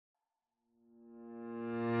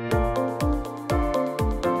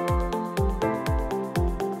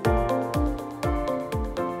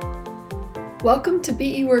Welcome to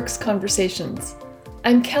BE Works Conversations.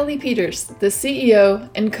 I'm Kelly Peters, the CEO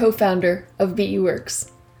and co-founder of BE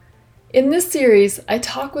Works. In this series, I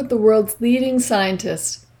talk with the world's leading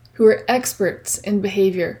scientists who are experts in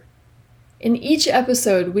behavior. In each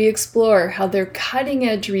episode, we explore how their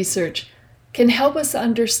cutting-edge research can help us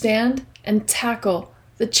understand and tackle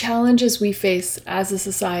the challenges we face as a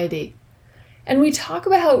society. And we talk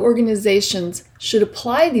about how organizations should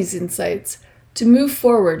apply these insights to move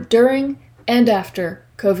forward during and after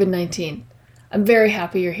COVID-19. I'm very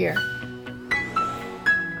happy you're here.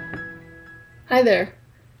 Hi there.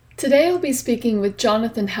 Today I'll be speaking with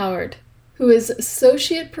Jonathan Howard, who is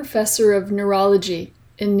Associate Professor of Neurology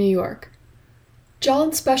in New York.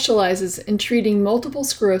 John specializes in treating multiple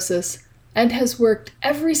sclerosis and has worked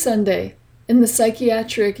every Sunday in the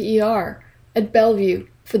psychiatric ER at Bellevue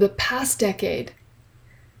for the past decade.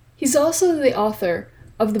 He's also the author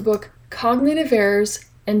of the book Cognitive Errors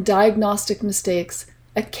and Diagnostic Mistakes,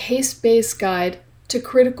 a case-based guide to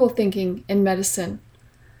critical thinking in medicine.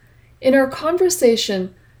 In our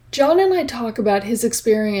conversation, John and I talk about his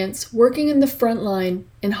experience working in the front line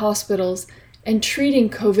in hospitals and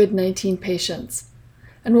treating COVID-19 patients.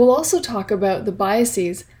 And we'll also talk about the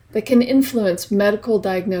biases that can influence medical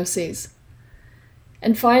diagnoses.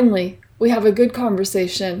 And finally, we have a good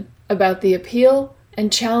conversation about the appeal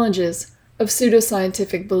and challenges of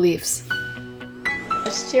pseudoscientific beliefs.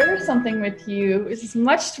 Share something with you. This is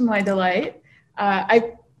much to my delight.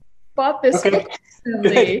 I bought this book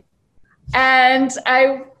recently, and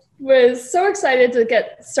I was so excited to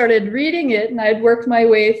get started reading it, and I'd worked my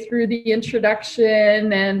way through the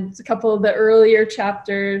introduction and a couple of the earlier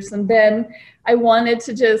chapters, and then I wanted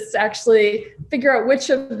to just actually figure out which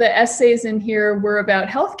of the essays in here were about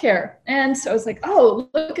healthcare. And so I was like, oh,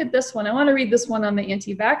 look at this one. I want to read this one on the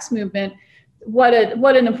anti-vax movement. What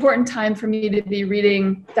an important time for me to be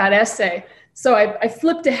reading that essay. So I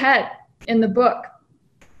flipped ahead in the book.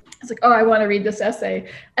 I was like, oh, I want to read this essay.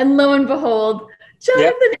 And lo and behold,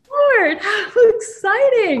 Jonathan Howard, how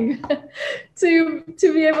exciting to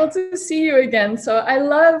be able to see you again. So I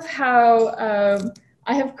love how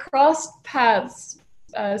I have crossed paths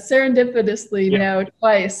serendipitously now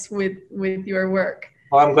twice with your work.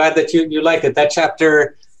 Well, I'm glad that you liked it. That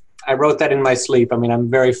chapter, I wrote that in my sleep. I mean, I'm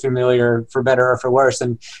very familiar, for better or for worse.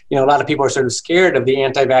 And, a lot of people are sort of scared of the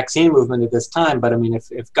anti-vaccine movement at this time. But I mean,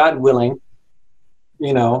 if God willing,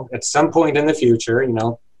 at some point in the future,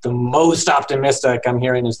 the most optimistic I'm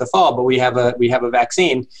hearing is the fall, but we have a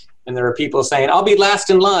vaccine, and there are people saying, I'll be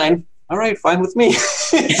last in line. All right, fine with me.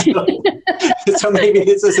 so maybe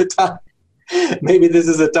this is a time. Maybe this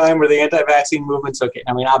is a time where the anti-vaccine movement's okay.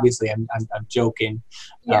 I mean, obviously, I'm joking.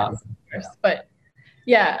 Yes, but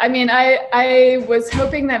yeah, I mean, I was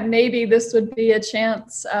hoping that maybe this would be a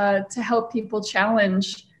chance to help people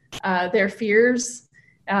challenge their fears.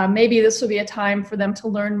 Maybe this would be a time for them to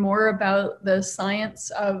learn more about the science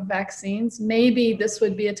of vaccines. Maybe this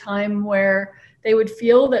would be a time where they would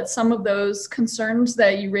feel that some of those concerns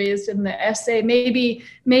that you raised in the essay, maybe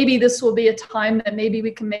this will be a time that maybe we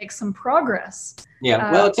can make some progress.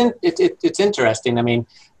 Yeah, well, it's interesting. I mean,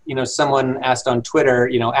 someone asked on Twitter,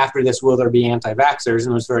 after this, will there be anti-vaxxers?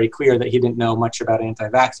 And it was very clear that he didn't know much about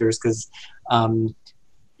anti-vaxxers because, and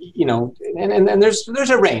there's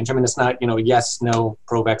a range. I mean, it's not, yes, no,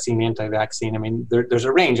 pro-vaccine, anti-vaccine. I mean, there's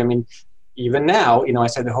a range. I mean, even now, I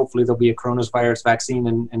said that hopefully there'll be a coronavirus vaccine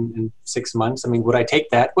in 6 months. I mean, would I take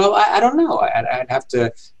that? Well, I don't know. I'd have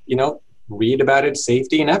to, read about its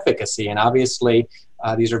safety and efficacy. And obviously,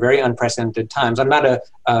 these are very unprecedented times. I'm not a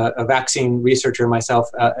vaccine researcher myself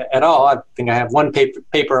at all. I think I have one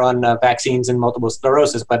paper on vaccines and multiple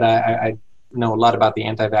sclerosis, but I know a lot about the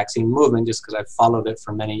anti-vaccine movement just because I've followed it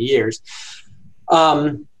for many years.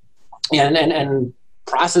 And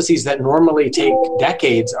processes that normally take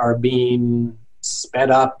decades are being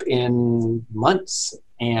sped up in months.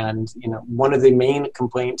 And, one of the main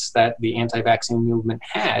complaints that the anti-vaccine movement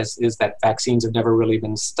has is that vaccines have never really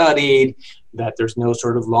been studied, that there's no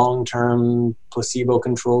sort of long-term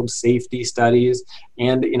placebo-controlled safety studies.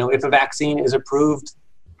 And, if a vaccine is approved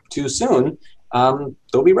too soon,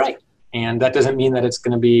 they'll be right. And that doesn't mean that it's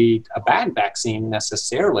going to be a bad vaccine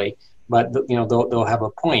necessarily, but, they'll have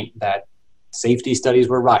a point that safety studies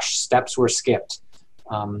were rushed, steps were skipped.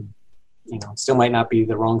 It still might not be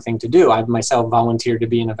the wrong thing to do. I've myself volunteered to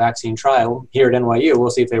be in a vaccine trial here at NYU.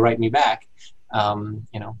 We'll see if they write me back.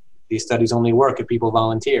 These studies only work if people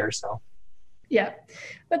volunteer. So, yeah,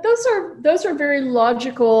 but those are very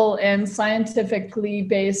logical and scientifically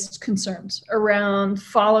based concerns around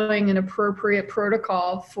following an appropriate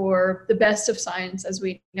protocol for the best of science as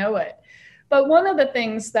we know it. But one of the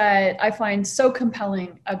things that I find so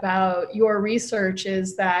compelling about your research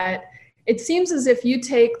is that it seems as if you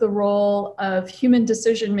take the role of human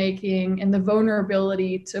decision-making and the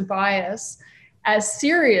vulnerability to bias as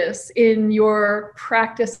serious in your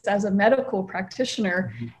practice as a medical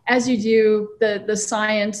practitioner as you do the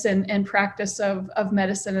science and practice of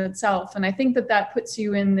medicine itself. And I think that puts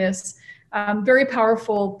you in this very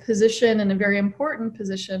powerful position and a very important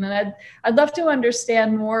position. And I'd love to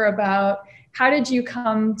understand more about how did you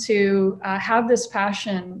come to have this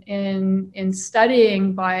passion in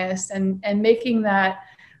studying bias and making that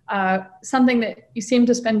something that you seem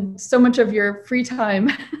to spend so much of your free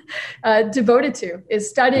time devoted to, is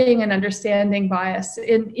studying and understanding bias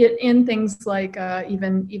in things like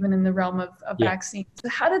even in the realm of vaccines. So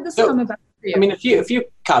how did this come about for you? I mean, a few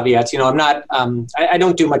caveats. I'm not. I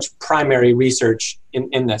don't do much primary research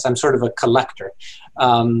in this. I'm sort of a collector.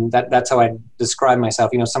 That's how I describe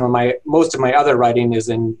myself. Most of my other writing is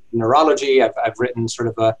in neurology. I've written sort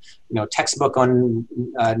of a textbook on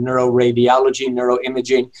neuroradiology,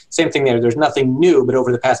 neuroimaging. Same thing there. There's nothing new, but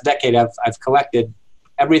over the past decade, I've collected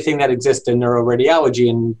everything that exists in neuroradiology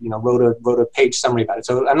and wrote a page summary about it.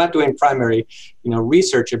 So I'm not doing primary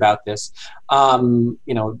research about this. A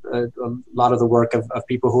lot of the work of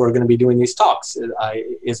people who are going to be doing these talks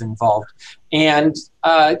is involved. And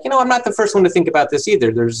I'm not the first one to think about this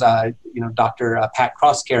either. There's Dr. Pat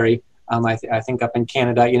Crosscarry, I think up in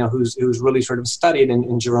Canada, who's really sort of studied,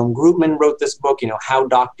 and Jerome Groopman wrote this book, How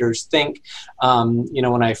Doctors Think.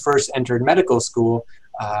 When I first entered medical school,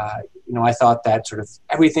 I thought that sort of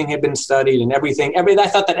everything had been studied and I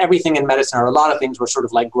thought that everything in medicine, or a lot of things, were sort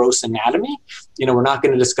of like gross anatomy. We're not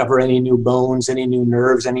going to discover any new bones, any new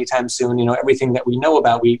nerves anytime soon. Everything that we know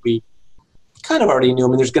about, we kind of already knew. I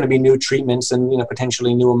mean, there's going to be new treatments and,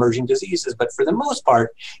 potentially new emerging diseases. But for the most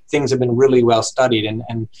part, things have been really well studied.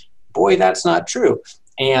 And boy, that's not true.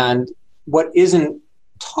 And what isn't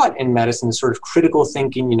taught in medicine is sort of critical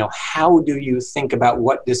thinking. How do you think about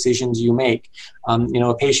what decisions you make?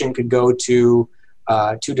 A patient could go to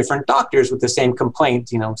two different doctors with the same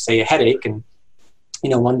complaint, say a headache, and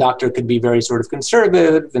one doctor could be very sort of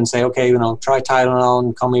conservative and say, okay, try Tylenol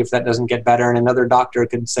and call me if that doesn't get better. And another doctor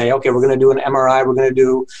could say, okay, we're going to do an MRI, we're going to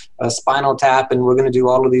do a spinal tap, and we're going to do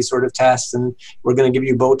all of these sort of tests, and we're going to give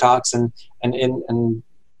you Botox, and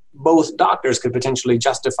both doctors could potentially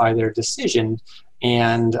justify their decision.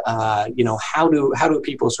 And how do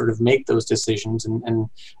people sort of make those decisions, and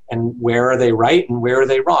where are they right and where are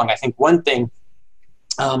they wrong? I think one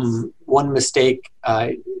mistake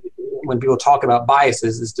when people talk about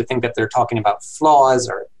biases is to think that they're talking about flaws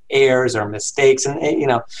or errors or mistakes. And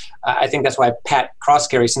I think that's why Pat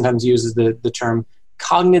Crosscarry sometimes uses the term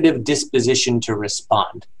cognitive disposition to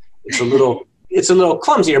respond. It's a little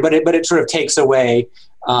clumsier, but it sort of takes away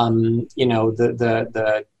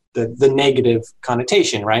the negative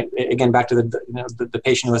connotation, right? Again, back to the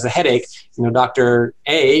patient who has a headache. Dr.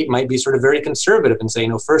 A might be sort of very conservative and say,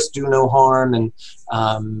 first do no harm, and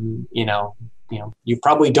you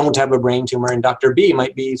probably don't have a brain tumor. And Dr. B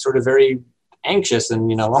might be sort of very anxious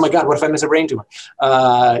and oh my God, what if I miss a brain tumor?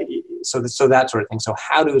 So that sort of thing. So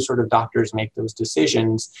how do sort of doctors make those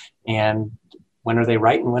decisions, and when are they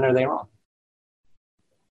right and when are they wrong?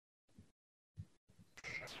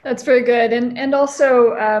 That's very good. And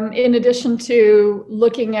also, in addition to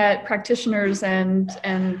looking at practitioners and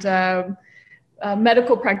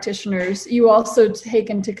medical practitioners, you also take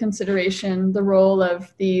into consideration the role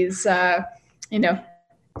of these,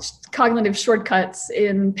 cognitive shortcuts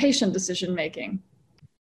in patient decision making.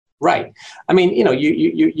 Right. I mean,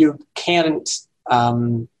 you can't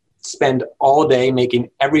spend all day making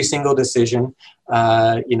every single decision,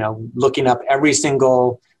 looking up every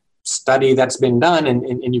single study that's been done,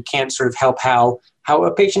 and you can't sort of help how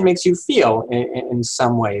a patient makes you feel in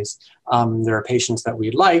some ways. There are patients that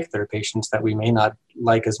we like, there are patients that we may not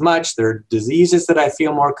like as much, there are diseases that I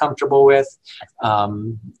feel more comfortable with,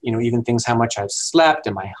 even things, how much I've slept,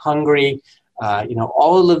 am I hungry,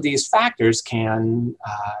 all of these factors can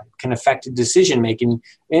affect decision making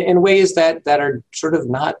in ways that are sort of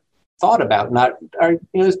not thought about,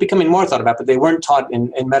 it's becoming more thought about, but they weren't taught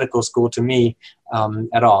in medical school to me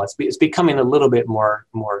at all. It's becoming a little bit more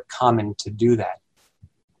common to do that.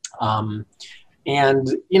 And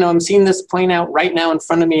I'm seeing this playing out right now in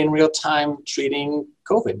front of me in real time, treating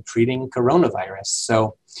COVID, treating coronavirus.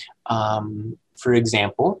 So, for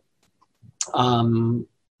example,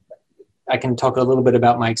 I can talk a little bit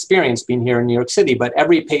about my experience being here in New York City, but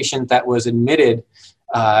every patient that was admitted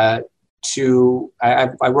I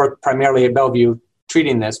work primarily at Bellevue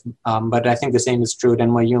treating this, but I think the same is true at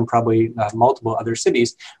NYU and probably multiple other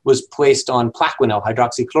cities, was placed on Plaquenil,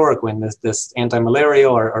 hydroxychloroquine, this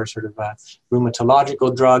anti-malarial or sort of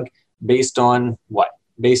rheumatological drug, based on what?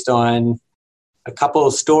 Based on a couple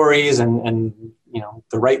of stories and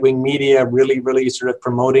the right-wing media really sort of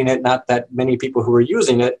promoting it. Not that many people who were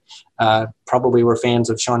using it probably were fans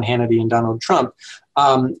of Sean Hannity and Donald Trump.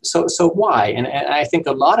 So why? And I think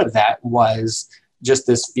a lot of that was just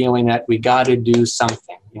this feeling that we got to do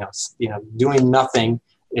something. Doing nothing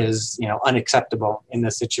is unacceptable in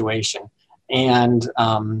this situation. And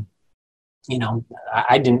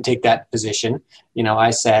I didn't take that position.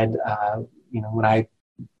 I said, when I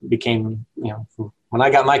became, when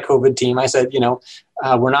I got my COVID team, I said,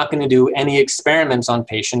 we're not going to do any experiments on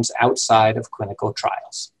patients outside of clinical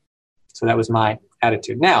trials. So that was my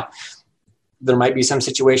attitude. Now, there might be some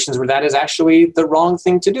situations where that is actually the wrong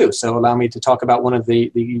thing to do. So allow me to talk about one of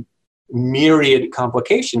the myriad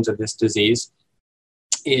complications of this disease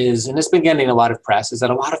is, and it's been getting a lot of press, is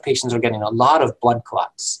that a lot of patients are getting a lot of blood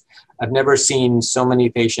clots. I've never seen so many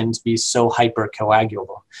patients be so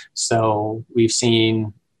hypercoagulable. So we've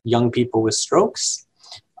seen young people with strokes.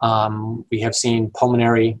 We have seen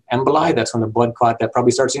pulmonary emboli. That's when the blood clot that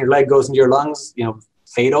probably starts in your leg goes into your lungs,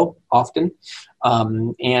 fatal often.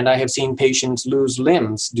 And I have seen patients lose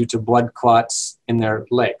limbs due to blood clots in their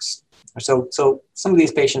legs. So some of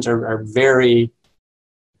these patients are very,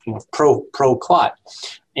 pro clot.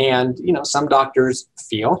 And, some doctors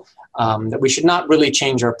feel that we should not really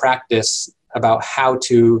change our practice about how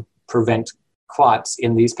to prevent clots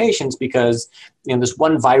in these patients because, this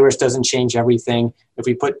one virus doesn't change everything. If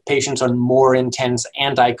we put patients on more intense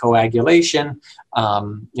anticoagulation,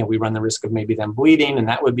 we run the risk of maybe them bleeding, and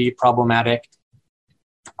that would be problematic.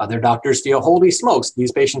 Other doctors feel, holy smokes,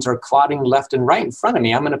 these patients are clotting left and right in front of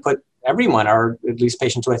me. I'm going to put everyone, or at least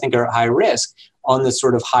patients who I think are at high risk, on this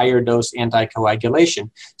sort of higher dose anticoagulation.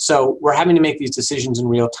 So we're having to make these decisions in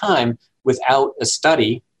real time without a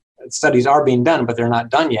study. Studies are being done, but they're not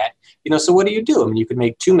done yet. So what do? You could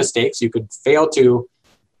make two mistakes. You could fail to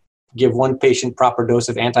give one patient proper dose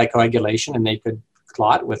of anticoagulation and they could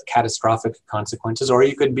clot with catastrophic consequences, or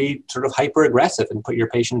you could be sort of hyper aggressive and put your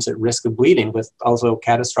patients at risk of bleeding with also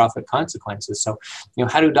catastrophic consequences. So,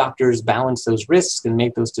 how do doctors balance those risks and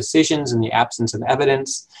make those decisions in the absence of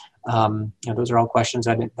evidence? Those are all questions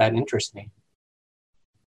that interest me.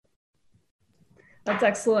 That's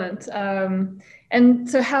excellent. And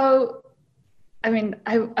so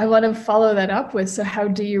I want to follow that up with, so how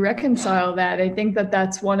do you reconcile that? I think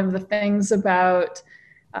that's one of the things about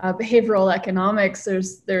behavioral economics.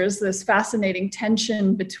 There's this fascinating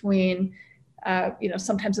tension between,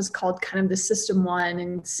 sometimes it's called kind of the system 1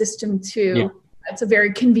 and system 2. Yeah. That's a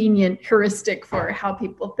very convenient heuristic for how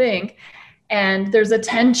people think. And there's a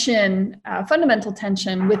tension, fundamental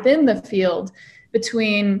tension within the field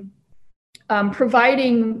between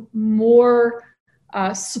providing more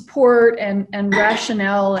support and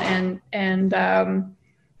rationale and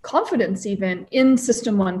confidence even in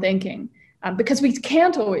system 1 thinking. Because we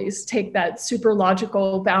can't always take that super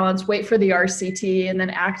logical balance, wait for the RCT, and then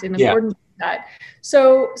act in accordance with that.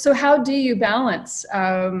 So how do you balance,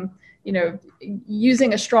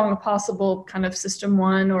 using a strong possible kind of system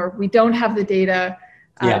 1, or we don't have the data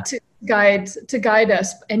to guide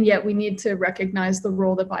us, and yet we need to recognize the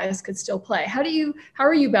role that bias could still play. How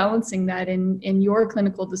are you balancing that in your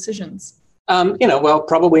clinical decisions? Well,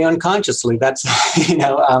 probably unconsciously. That's,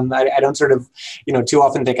 I don't sort of, too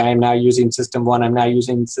often think I am now using system 1, I'm now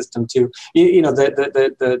using system 2.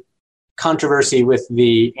 The controversy with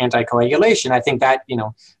the anticoagulation, I think that,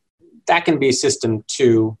 that can be system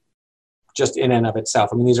 2 just in and of itself.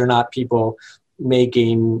 I mean, these are not people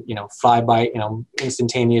making, fly-by,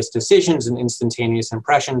 instantaneous decisions and instantaneous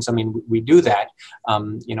impressions. I mean, we do that.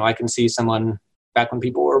 I can see someone, back when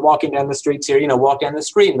people were walking down the streets here, walk down the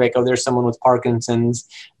street and like, oh, there's someone with Parkinson's.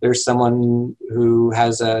 There's someone who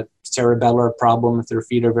has a cerebellar problem if their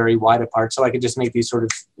feet are very wide apart. So I could just make these sort of,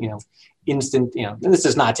 instant, and this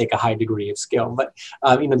does not take a high degree of skill, but,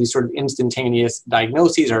 these sort of instantaneous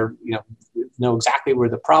diagnoses are, know exactly where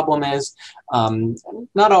the problem is.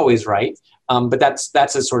 Not always right, but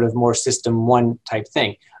that's a sort of more system 1 type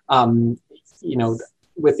thing.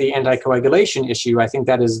 With the anticoagulation issue, I think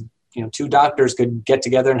that is, 2 doctors could get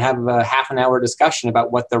together and have a half an hour discussion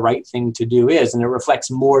about what the right thing to do is. And it reflects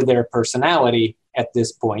more their personality at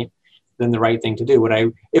this point than the right thing to do.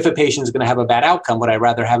 If a patient is going to have a bad outcome, would I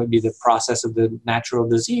rather have it be the process of the natural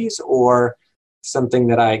disease or something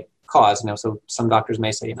that I cause? So some doctors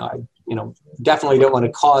may say, I definitely don't want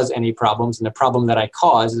to cause any problems. And the problem that I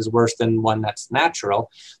cause is worse than one that's natural.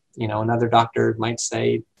 Another doctor might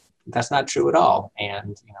say, that's not true at all.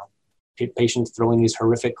 And, patients throwing these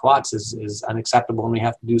horrific clots is unacceptable, and we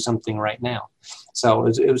have to do something right now. So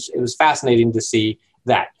it was fascinating to see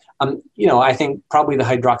that. I think probably the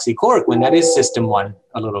hydroxychloroquine, that is system one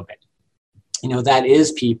a little bit. That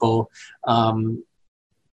is people,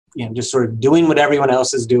 just sort of doing what everyone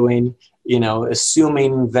else is doing,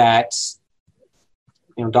 assuming that,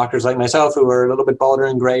 doctors like myself who are a little bit bolder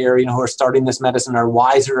and grayer, who are starting this medicine are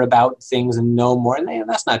wiser about things and know more. And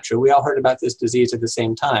that's not true. We all heard about this disease at the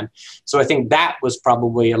same time. So I think that was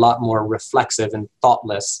probably a lot more reflexive and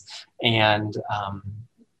thoughtless. And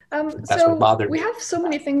that's what bothered me. We have so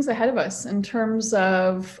many things ahead of us in terms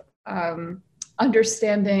of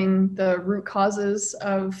understanding the root causes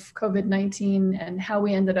of COVID-19 and how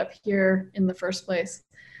we ended up here in the first place.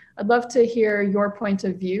 I'd love to hear your point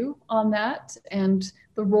of view on that and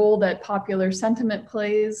the role that popular sentiment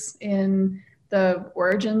plays in the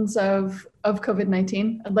origins of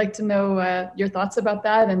COVID-19. I'd like to know your thoughts about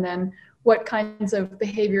that, and then what kinds of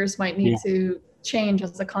behaviors might need to change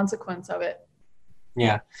as a consequence of it.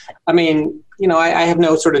 Yeah. I mean, I have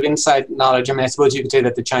no sort of inside knowledge. I mean, I suppose you could say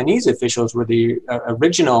that the Chinese officials were the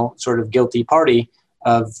original sort of guilty party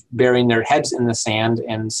of burying their heads in the sand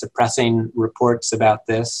and suppressing reports about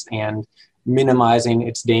this and minimizing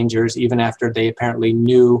its dangers, even after they apparently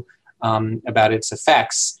knew about its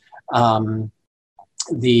effects.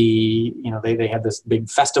 They had this big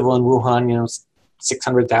festival in Wuhan,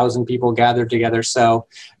 600,000 people gathered together. So,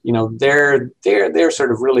 they're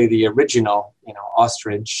sort of really the original,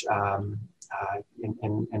 ostrich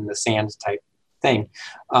in the sand type thing.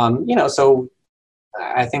 So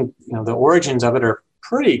I think, the origins of it are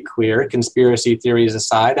pretty clear, conspiracy theories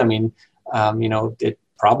aside. I mean, it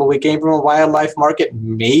probably came from a wildlife market.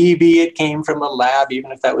 Maybe it came from a lab,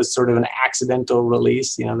 even if that was sort of an accidental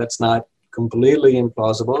release. That's not completely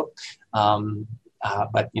implausible. But,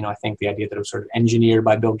 I think the idea that it was sort of engineered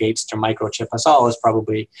by Bill Gates to microchip us all is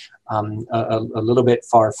probably a little bit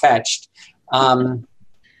far-fetched. And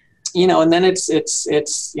then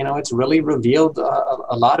it's really revealed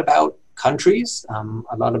a lot about countries,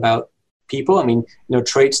 a lot about people. I mean,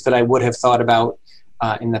 traits that I would have thought about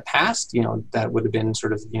in the past, that would have been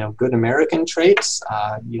sort of, good American traits,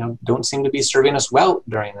 don't seem to be serving us well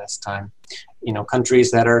during this time.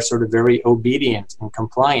 Countries that are sort of very obedient and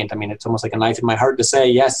compliant. I mean, it's almost like a knife in my heart to say,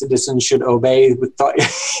 yes, citizens should obey with,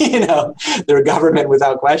 their government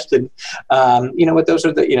without question. But those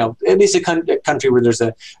are the, at least a country where there's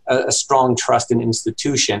a strong trust in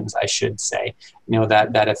institutions, I should say,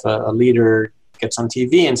 that if a leader gets on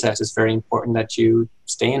TV and says it's very important that you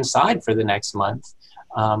stay inside for the next month,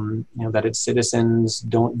 that its citizens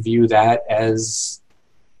don't view that as,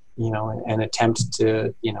 an attempt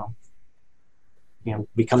to,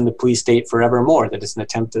 become the police state forevermore, that it's an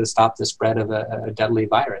attempt to stop the spread of a deadly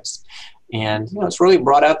virus. And, it's really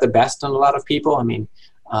brought out the best in a lot of people. I mean,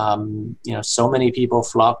 so many people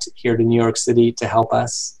flocked here to New York City to help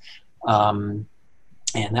us.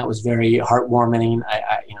 And that was very heartwarming.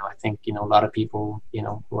 I think, a lot of people,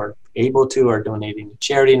 who are able to are donating to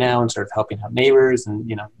charity now and sort of helping out neighbors and,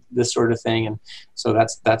 this sort of thing. And so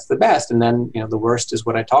that's the best. And then, the worst is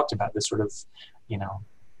what I talked about, this sort of,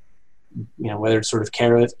 whether it's sort of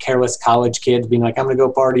careless college kids being like, I'm going to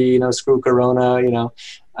go party, screw Corona,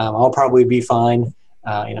 I'll probably be fine.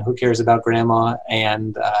 Who cares about grandma?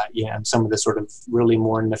 And, and some of the sort of really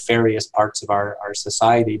more nefarious parts of our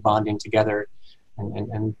society bonding together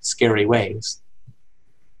in scary ways.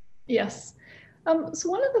 Yes. So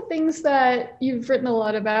one of the things that you've written a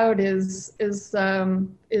lot about is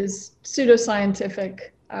pseudoscientific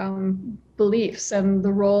beliefs and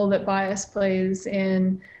the role that bias plays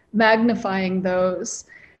in magnifying those.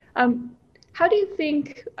 How do you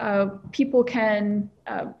think people can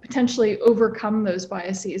potentially overcome those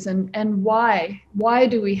biases, and why? Why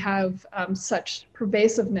do we have such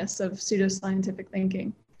pervasiveness of pseudoscientific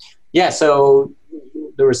thinking? Yeah, so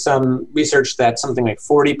there was some research that something like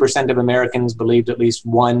 40% of Americans believed at least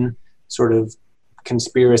one sort of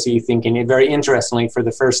conspiracy thinking. And very interestingly, for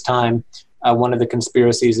the first time, one of the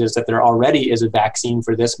conspiracies is that there already is a vaccine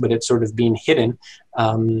for this, but it's sort of being hidden.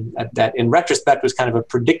 That in retrospect was kind of a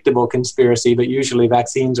predictable conspiracy, but usually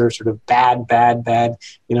vaccines are sort of bad,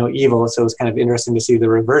 evil. So it's kind of interesting to see the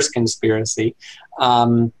reverse conspiracy.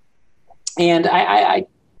 And I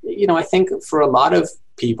think for a lot of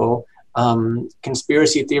people,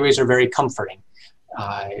 conspiracy theories are very comforting.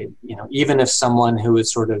 Even if someone who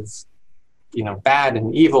is sort of, bad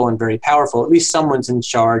and evil and very powerful, at least someone's in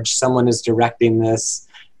charge, someone is directing this,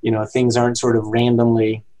 things aren't sort of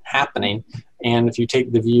randomly happening. And if you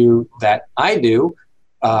take the view that I do,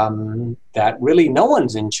 that really no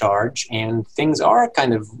one's in charge and things are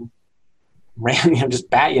kind of just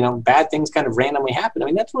bad things kind of randomly happen. I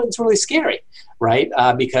mean, that's what's really scary, right?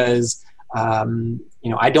 Because I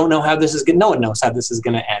don't know how this is going. No one knows how this is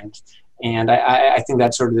going to end, and I think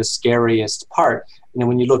that's sort of the scariest part.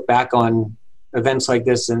 When you look back on events like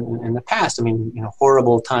this in the past, I mean,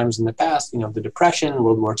 horrible times in the past. The Depression,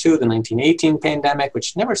 World War II, the 1918 pandemic,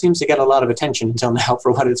 which never seems to get a lot of attention until now,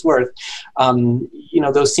 for what it's worth.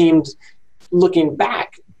 Those seemed, looking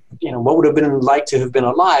back, what would have been like to have been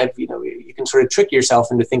alive, you can sort of trick yourself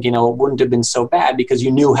into thinking, it wouldn't have been so bad because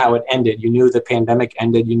you knew how it ended. You knew the pandemic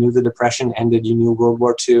ended. You knew the Depression ended. You knew World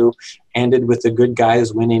War II ended with the good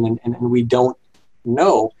guys winning. And we don't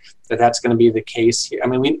know that that's going to be the case here. I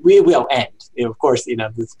mean, we will end. Of course,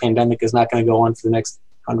 this pandemic is not going to go on for the next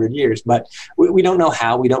 100 years, but we don't know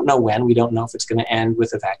how. We don't know when. We don't know if it's going to end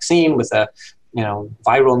with a vaccine, with a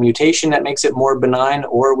viral mutation that makes it more benign,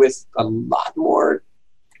 or with a lot more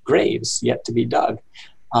graves yet to be dug.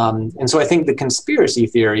 And so I think the conspiracy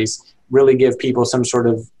theories really give people some sort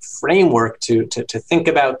of framework to think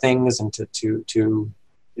about things and to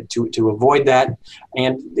avoid that.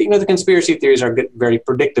 And the conspiracy theories are very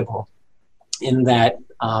predictable in that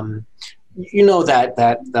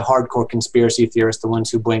that the hardcore conspiracy theorists, the ones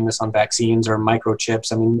who blame this on vaccines or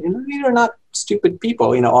microchips, I mean, these are not stupid people.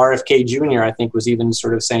 RFK Jr., I think, was even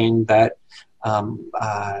sort of saying that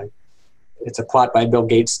it's a plot by Bill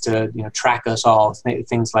Gates to track us all,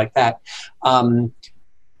 things like that.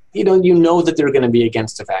 That they're going to be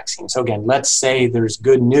against a vaccine. So again, let's say there's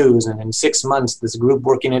good news, and in 6 months, this group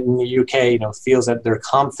working it in the UK, feels that they're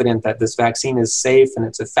confident that this vaccine is safe and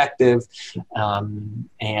it's effective, and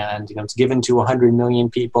it's given to 100 million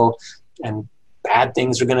people, and bad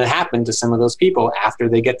things are going to happen to some of those people after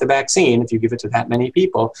they get the vaccine if you give it to that many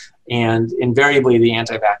people. And invariably, the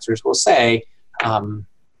anti-vaxxers will say,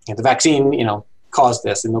 the vaccine, caused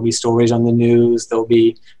this, and there'll be stories on the news. There'll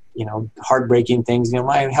be, heartbreaking things.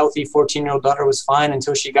 My healthy 14-year-old daughter was fine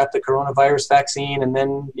until she got the coronavirus vaccine, and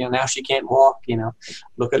then, now she can't walk.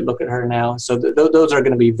 Look at her now. So those are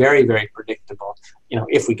going to be very, very predictable.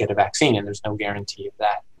 If we get a vaccine, and there's no guarantee of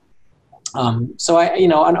that. So I,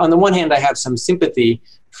 on the one hand, I have some sympathy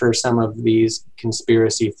for some of these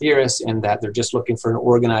conspiracy theorists in that they're just looking for an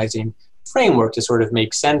organizing framework to sort of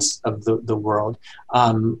make sense of the world.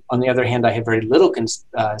 On the other hand, I have very little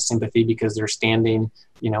sympathy because they're standing,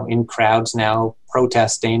 in crowds now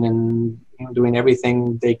protesting and doing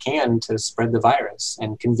everything they can to spread the virus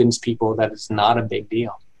and convince people that it's not a big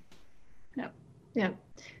deal. Yeah.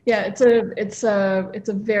 It's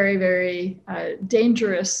a very, very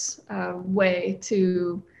dangerous way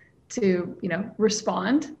to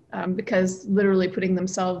respond, because literally putting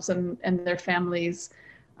themselves and their families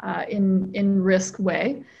in risk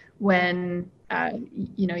way when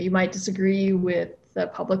you might disagree with the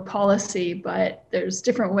public policy, but there's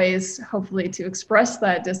different ways hopefully to express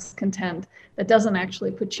that discontent that doesn't actually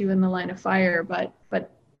put you in the line of fire, but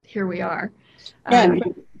here we are.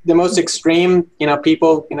 The most extreme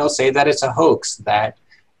people say that it's a hoax, that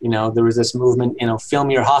there was this movement, Film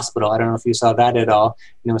Your Hospital. I don't know if you saw that at all,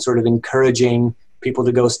 sort of encouraging people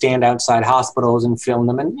to go stand outside hospitals and film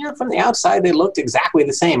them. And, from the outside, they looked exactly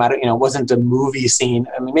the same. It wasn't a movie scene.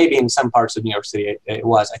 I mean, maybe in some parts of New York City it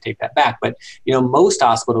was, I take that back. But, most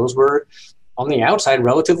hospitals were on the outside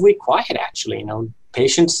relatively quiet, actually.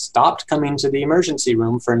 Patients stopped coming to the emergency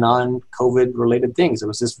room for non-COVID related things. It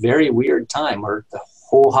was this very weird time where the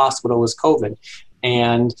whole hospital was COVID.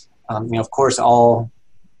 And, of course, all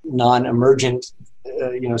non-emergent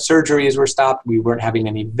surgeries were stopped. We weren't having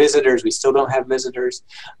any visitors. We still don't have visitors.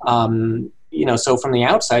 So from the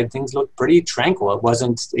outside, things looked pretty tranquil. It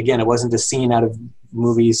wasn't a scene out of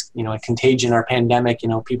movies, a Contagion or Pandemic,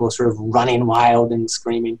 people sort of running wild and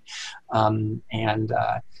screaming. So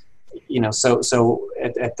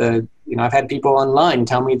at the, I've had people online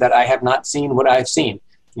tell me that I have not seen what I've seen.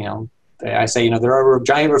 I say, there are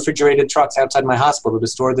giant refrigerated trucks outside my hospital to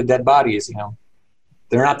store the dead bodies,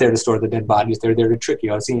 They're not there to store the dead bodies. They're there to trick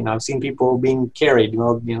you. I've seen people being carried.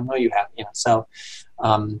 No, you have. So,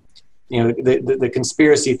 the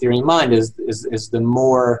conspiracy theory mind is the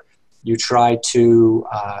more you try to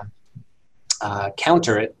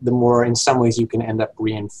counter it, the more, in some ways, you can end up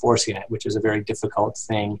reinforcing it, which is a very difficult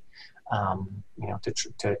thing,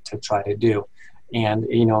 to try to do. And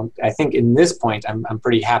I think in this point, I'm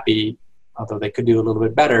pretty happy, although they could do a little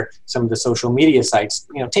bit better, some of the social media sites,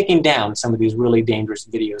 taking down some of these really dangerous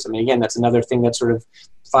videos. I mean, again, that's another thing that sort of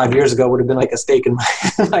 5 years ago would have been like a stake in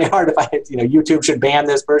my heart if I had, YouTube should ban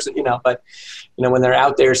this person, but, when they're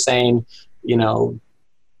out there saying,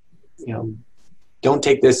 don't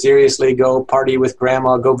take this seriously, go party with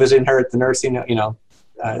grandma, go visit her at the nursing, I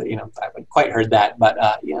haven't quite heard that, but,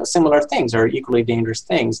 similar things are equally dangerous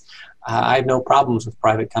things. I have no problems with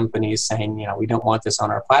private companies saying, we don't want this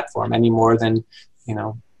on our platform any more than,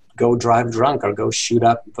 go drive drunk or go shoot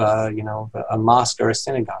up, a mosque or a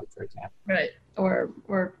synagogue, for example. Right. Or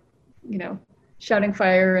shouting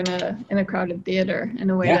fire in a crowded theater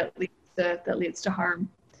in a way that leads to harm.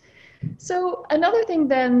 So another thing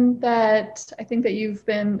then that I think that you've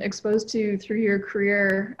been exposed to through your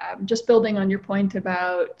career, just building on your point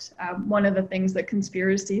about one of the things that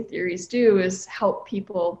conspiracy theories do is help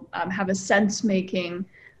people have a sense-making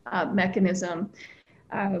mechanism.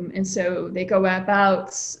 And so they go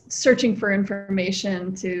about searching for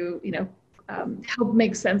information to, help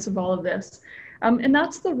make sense of all of this. And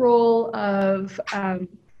that's the role of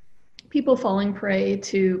people falling prey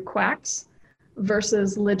to quacks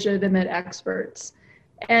versus legitimate experts.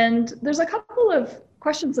 And there's a couple of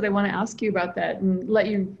questions that I want to ask you about that and let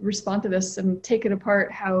you respond to this and take it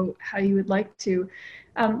apart how you would like to.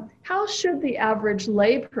 How should the average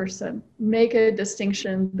layperson make a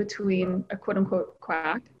distinction between a quote unquote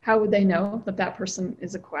quack? How would they know that that person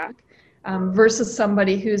is a quack versus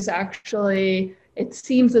somebody who's actually, it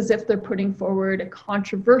seems as if they're putting forward a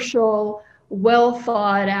controversial, well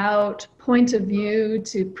thought out point of view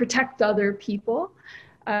to protect other people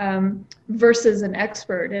versus an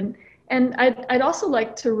expert. And I'd also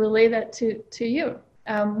like to relay that to you.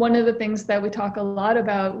 One of the things that we talk a lot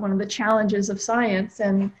about, one of the challenges of science,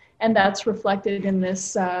 and that's reflected in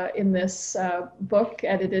this book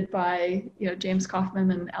edited by James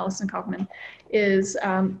Kaufman and Alison Kaufman, is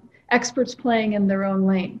experts playing in their own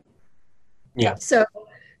lane. Yeah.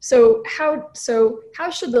 So how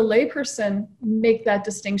should the layperson make that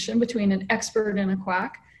distinction between an expert and a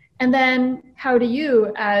quack? And then how do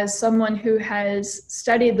you, as someone who has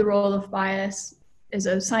studied the role of bias, as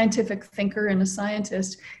a scientific thinker and a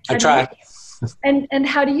scientist, I try. And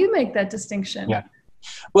how do you make that distinction? Yeah.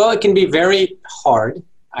 Well, it can be very hard,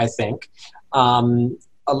 I think.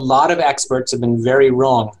 A lot of experts have been very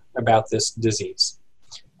wrong about this disease.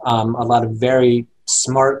 A lot of very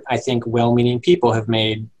smart, I think, well-meaning people have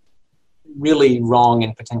made really wrong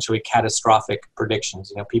and potentially catastrophic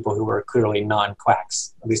predictions. People who were clearly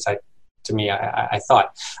non-quacks. At least I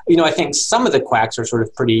thought. I think some of the quacks are sort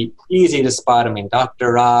of pretty easy to spot. I mean,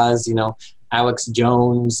 Dr. Oz, Alex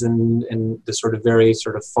Jones, and the sort of very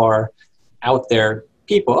sort of far out there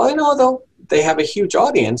people. Though they have a huge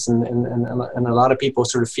audience, and a lot of people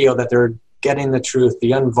sort of feel that they're getting the truth,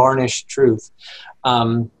 the unvarnished truth.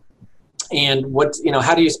 And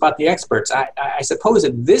how do you spot the experts? I suppose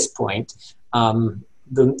at this point,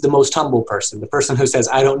 the most humble person, the person who says,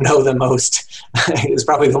 I don't know the most, is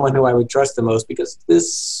probably the one who I would trust the most, because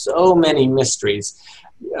there's so many mysteries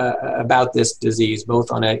about this disease,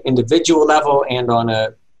 both on an individual level and on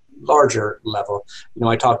a larger level.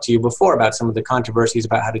 I talked to you before about some of the controversies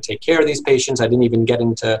about how to take care of these patients. I didn't even get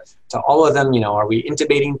into all of them. Are we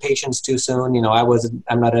intubating patients too soon?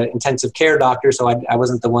 I'm not an intensive care doctor, so I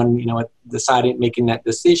wasn't the one, making that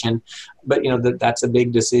decision. But, that's a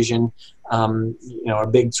big decision, a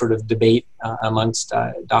big sort of debate amongst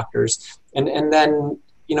doctors. And then,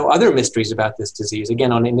 other mysteries about this disease,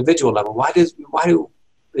 again, on an individual level. Why do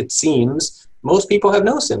it seems most people have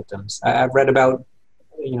no symptoms? I've read about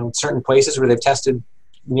certain places where they've tested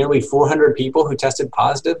nearly 400 people who tested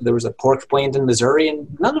positive. There was a pork plant in Missouri, and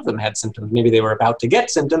none of them had symptoms. Maybe they were about to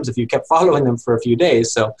get symptoms if you kept following them for a few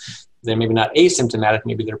days. So they're maybe not asymptomatic,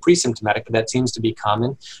 maybe they're pre-symptomatic, but that seems to be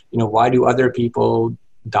common. Why do other people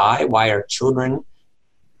die? Why are children,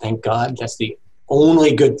 thank God, that's the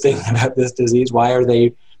only good thing about this disease, why are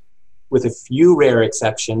they, with a few rare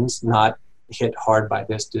exceptions, not hit hard by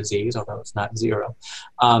this disease, although it's not zero?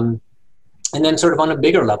 And then sort of on a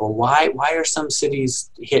bigger level, why are some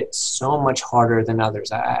cities hit so much harder than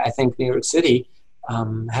others? I think New York City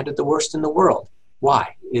had it the worst in the world.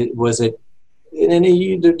 Why? There's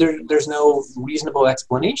no reasonable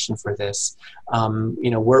explanation for this.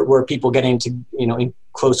 Were people getting to, in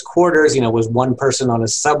close quarters, was one person on a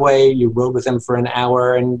subway, you rode with them for an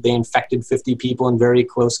hour and they infected 50 people in very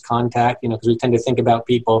close contact, because we tend to think about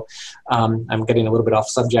people. I'm getting a little bit off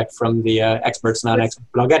subject from the experts, non-experts,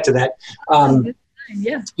 but I'll get to that.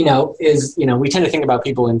 Yeah. We tend to think about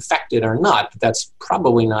people infected or not, but that's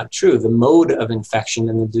probably not true. The mode of infection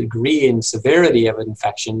and the degree and severity of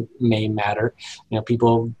infection may matter.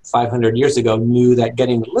 People 500 years ago knew that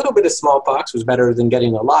getting a little bit of smallpox was better than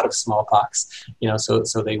getting a lot of smallpox.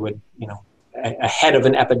 So they would, ahead of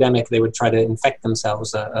an epidemic, they would try to infect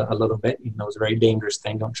themselves a little bit. It was a very dangerous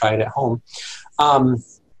thing. Don't try it at home.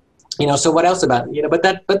 So what else about,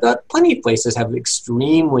 but plenty of places have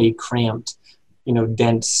extremely cramped,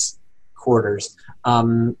 dense quarters.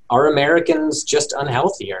 Are Americans just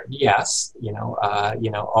unhealthier? Yes. Is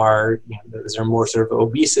there more sort of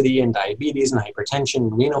obesity and diabetes and hypertension,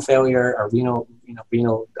 renal failure, or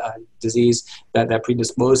renal disease that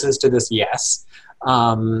predisposes to this? Yes.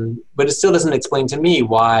 But it still doesn't explain to me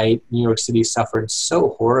why New York City suffered so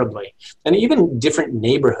horribly. And even different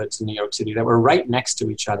neighborhoods in New York City that were right next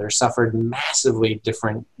to each other suffered massively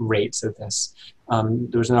different rates of this.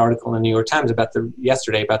 There was an article in the New York Times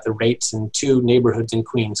yesterday about the rates in two neighborhoods in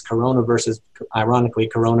Queens, Corona versus, ironically,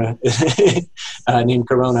 Corona, named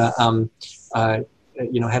Corona,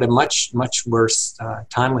 had a much worse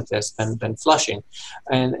time with this than Flushing,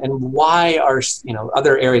 and why are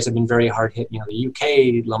other areas have been very hard hit. The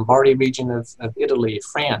UK, Lombardy region of Italy,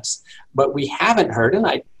 France, but we haven't heard, and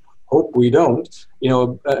I hope we don't.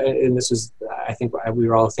 And this is, I think we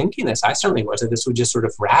were all thinking this. I certainly was, that this would just sort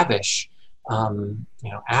of ravish,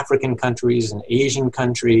 African countries and Asian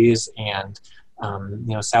countries and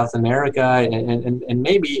South America and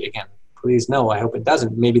maybe again. Please no, I hope it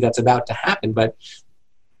doesn't. Maybe that's about to happen, but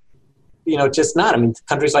just not. I mean,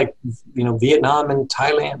 countries like Vietnam and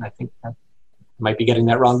Thailand. I think I might be getting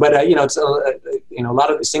that wrong, but it's a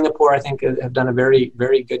lot of Singapore. I think have done a very,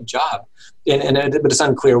 very good job, but it's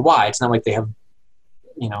unclear why. It's not like they have,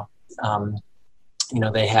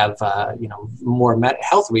 they have more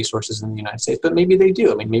health resources in the United States, but maybe they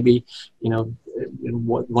do. I mean, maybe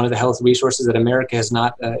one of the health resources that America has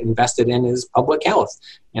not invested in is public health,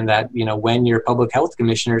 and that when your public health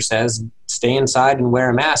commissioner says stay inside and wear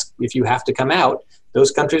a mask if you have to come out, those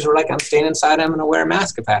countries were like, I'm staying inside, I'm going to wear a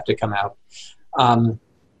mask if I have to come out. And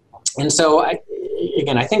so I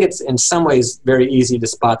think it's in some ways very easy to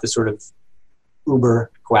spot the sort of uber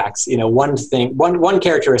quacks. One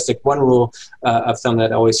characteristic, one rule of thumb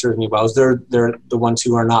that always serves me well is they're the ones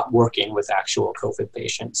who are not working with actual COVID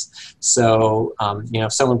patients. So,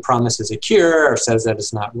 if someone promises a cure or says that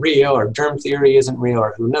it's not real or germ theory isn't real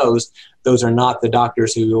or who knows, those are not the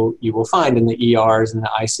doctors who you will find in the ERs and the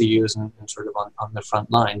ICUs and sort of on the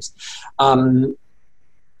front lines.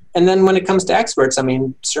 And then when it comes to experts, I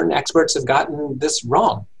mean, certain experts have gotten this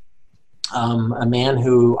wrong. A man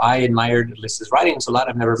who I admired, at least his writings a lot,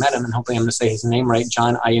 I've never met him, and hopefully I'm going to say his name right,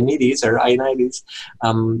 John Ioannidis. I don't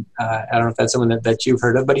know if that's someone that you've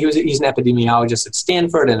heard of, but he's an epidemiologist at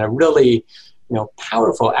Stanford and a really,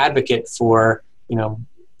 powerful advocate for,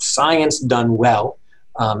 science done well.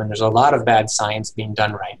 And there's a lot of bad science being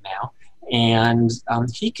done right now. And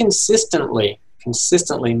he consistently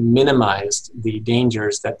minimized the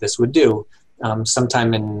dangers that this would do.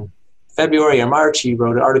 Sometime in February or March, he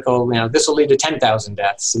wrote an article, this will lead to 10,000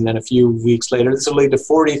 deaths. And then a few weeks later, this will lead to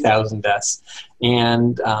 40,000 deaths.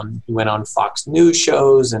 And he went on Fox News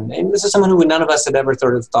shows. And this is someone who none of us had ever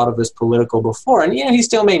sort of thought of as political before. And he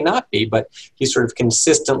still may not be, but he sort of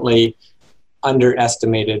consistently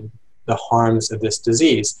underestimated the harms of this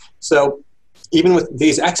disease. So even with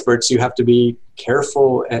these experts, you have to be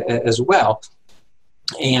careful as well.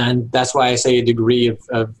 And that's why I say a degree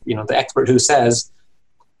of the expert who says,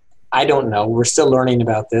 I don't know, we're still learning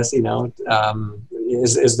about this, is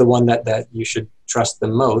the one that you should trust the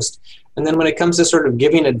most. And then when it comes to sort of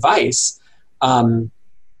giving advice, I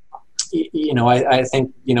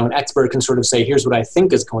think, an expert can sort of say, here's what I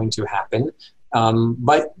think is going to happen.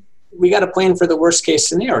 But we got to plan for the worst case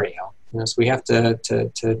scenario. So we have to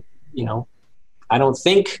I don't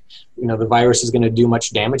think, the virus is going to do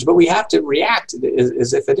much damage, but we have to react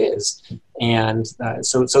as if it is. And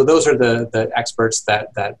so those are the experts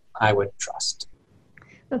that I would trust.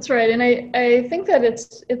 That's right. And I think that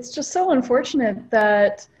it's just so unfortunate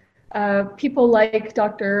that people like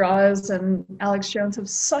Dr. Oz and Alex Jones have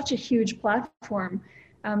such a huge platform,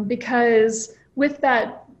 because with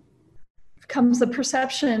that comes the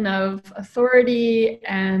perception of authority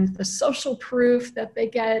and the social proof that they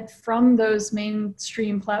get from those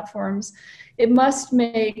mainstream platforms. It must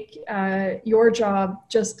make your job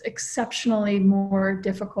just exceptionally more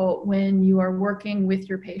difficult when you are working with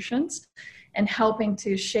your patients and helping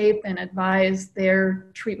to shape and advise their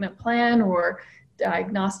treatment plan or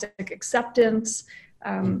diagnostic acceptance.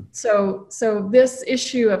 So this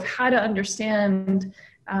issue of how to understand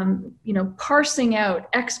parsing out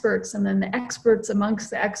experts and then the experts amongst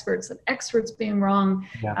the experts and experts being wrong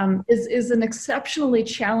is an exceptionally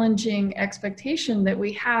challenging expectation that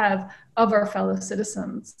we have of our fellow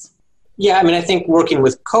citizens. Yeah, I mean, I think working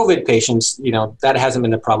with COVID patients, that hasn't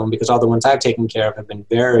been a problem because all the ones I've taken care of have been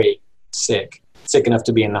very sick enough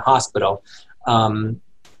to be in the hospital.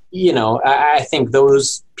 I think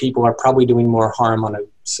those people are probably doing more harm on a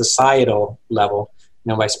societal level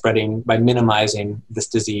by minimizing this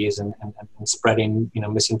disease and spreading,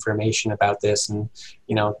 misinformation about this and,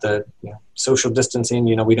 the social distancing,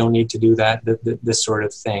 we don't need to do that, this sort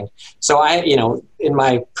of thing. So in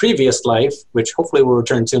my previous life, which hopefully will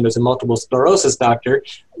return soon as a multiple sclerosis doctor,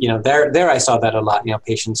 there I saw that a lot,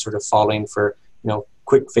 patients sort of falling for,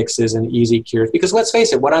 quick fixes and easy cures. Because let's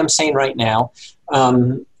face it, what I'm saying right now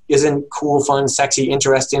isn't cool, fun, sexy,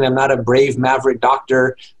 interesting. I'm not a brave maverick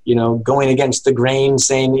doctor, going against the grain,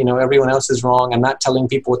 saying, everyone else is wrong. I'm not telling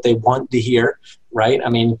people what they want to hear, right? I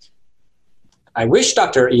mean, I wish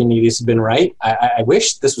Dr. Ioannidis had been right. I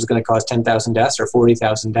wish this was going to cause 10,000 deaths or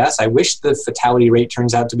 40,000 deaths. I wish the fatality rate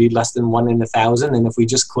turns out to be less than 1 in 1,000. And if we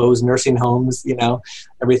just close nursing homes,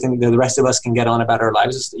 everything, the rest of us can get on about our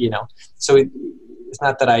lives, So it's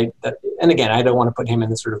not that and again, I don't want to put him in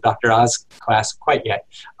the sort of Dr. Oz class quite yet.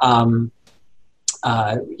 But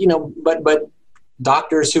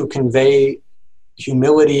doctors who convey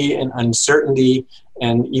humility and uncertainty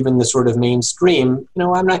and even the sort of mainstream,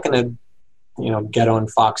 I'm not going to, get on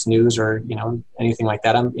Fox News or, anything like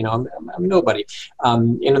that. I'm nobody.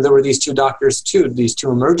 There were these two doctors too, these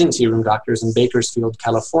two emergency room doctors in Bakersfield,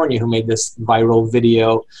 California, who made this viral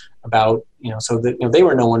video about, so that, they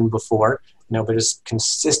were no one before, but just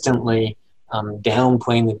consistently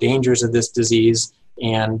downplaying the dangers of this disease.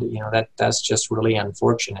 And, that's just really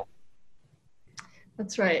unfortunate.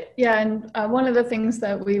 That's right. Yeah. And one of the things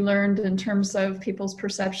that we learned in terms of people's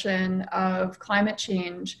perception of climate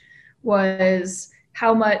change was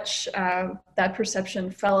how much that perception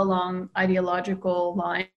fell along ideological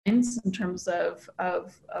lines in terms of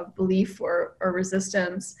belief or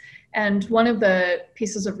resistance. And one of the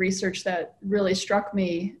pieces of research that really struck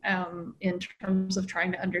me in terms of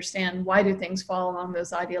trying to understand why do things fall along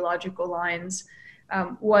those ideological lines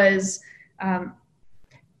was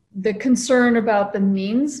the concern about the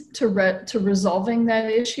means to resolving that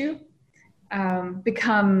issue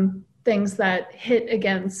become things that hit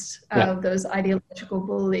against those ideological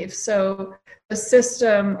beliefs. So a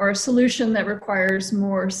system or a solution that requires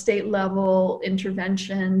more state level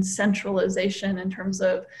intervention, centralization in terms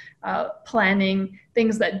of planning,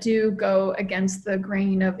 things that do go against the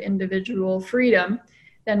grain of individual freedom,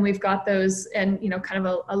 then we've got those, and kind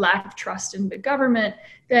of a lack of trust in big government,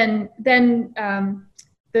 then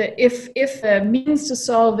if the means to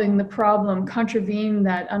solving the problem contravene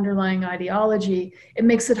that underlying ideology, it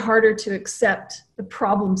makes it harder to accept the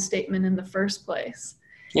problem statement in the first place.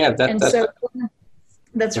 Yeah,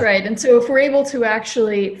 that's right. And so if we're able to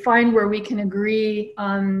actually find where we can agree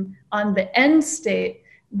on the end state,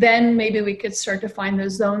 then maybe we could start to find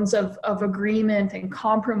those zones of agreement and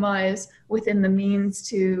compromise within the means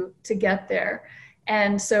to get there.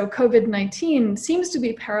 And so COVID-19 seems to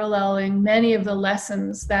be paralleling many of the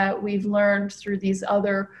lessons that we've learned through these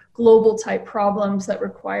other global type problems that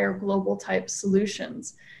require global type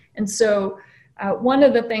solutions. And so one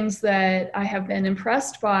of the things that I have been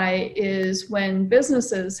impressed by is when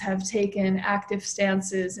businesses have taken active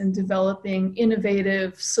stances in developing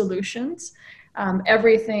innovative solutions,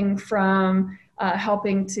 everything from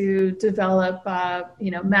helping to develop,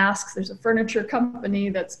 masks. There's a furniture company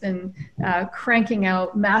that's been cranking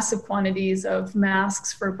out massive quantities of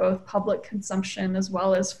masks for both public consumption as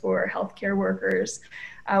well as for healthcare workers.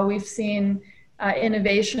 We've seen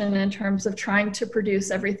innovation in terms of trying to produce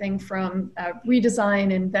everything from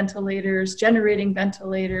redesign in ventilators, generating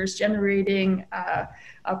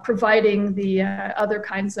providing the other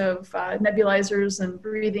kinds of nebulizers and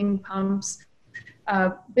breathing pumps.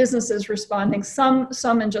 Businesses responding,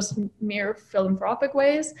 some in just mere philanthropic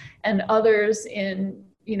ways, and others in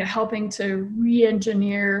helping to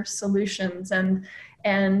re-engineer solutions,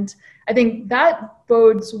 and I think that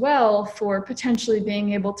bodes well for potentially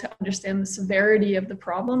being able to understand the severity of the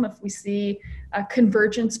problem if we see a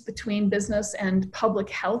convergence between business and public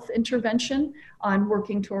health intervention on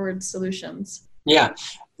working towards solutions. Yeah.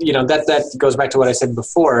 That goes back to what I said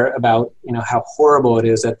before about, how horrible it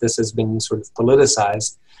is that this has been sort of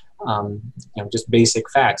politicized, just basic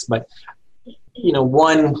facts. But,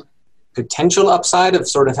 one potential upside of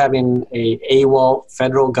sort of having a AWOL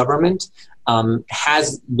federal government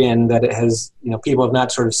has been that it has, people have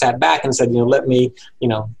not sort of sat back and said, let me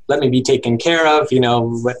be taken care of,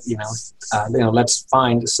 let's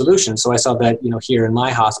find a solution. So I saw that, here in my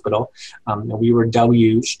hospital, we were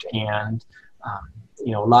deluged and,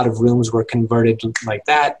 a lot of rooms were converted like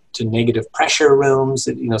that to negative pressure rooms,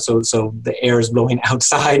 so the air is blowing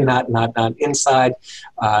outside, not inside.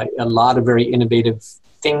 A lot of very innovative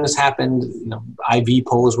things happened. IV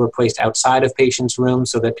poles were placed outside of patients'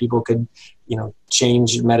 rooms so that people could,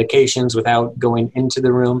 change medications without going into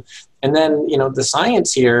the room. And then, the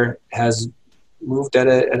science here has moved at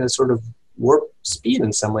a sort of warp speed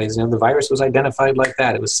in some ways. The virus was identified like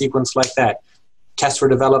that. It was sequenced like that. Tests were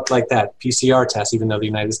developed like that. PCR tests, even though the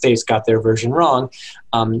United States got their version wrong.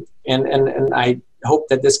 And I hope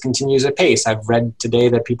that this continues at pace. I've read today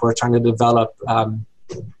that people are trying to develop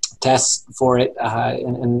tests for it,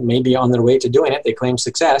 and maybe on their way to doing it, they claim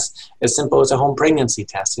success, as simple as a home pregnancy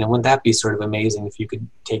test. Wouldn't that be sort of amazing if you could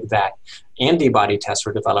take that? Antibody tests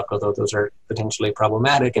were developed, although those are potentially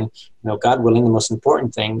problematic. And, God willing, the most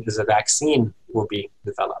important thing is a vaccine will be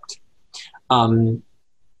developed.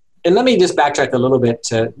 And let me just backtrack a little bit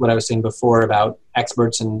to what I was saying before about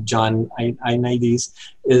experts and John Ioannidis,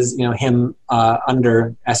 is him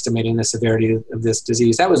underestimating the severity of this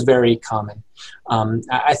disease. That was very common.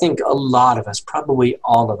 I think a lot of us, probably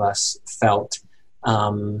all of us, felt,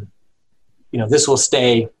 this will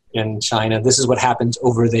stay in China. This is what happens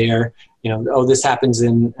over there. This happens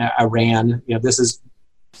in Iran. This is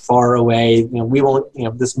far away. We won't.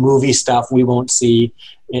 This movie stuff we won't see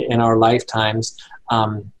in our lifetimes.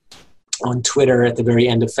 On Twitter at the very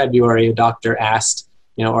end of February, a doctor asked,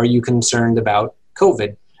 are you concerned about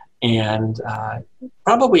COVID? And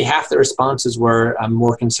probably half the responses were, I'm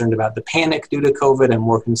more concerned about the panic due to COVID. I'm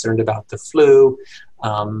more concerned about the flu.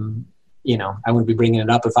 I wouldn't be bringing it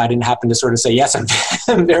up if I didn't happen to sort of say, yes,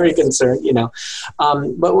 I'm very concerned,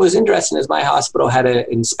 But what was interesting is my hospital had an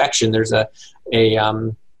inspection. There's a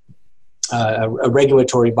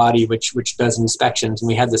regulatory body which does inspections, and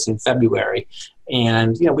we had this in February,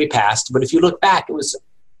 and we passed. But if you look back, it was,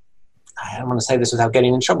 I don't want to say this without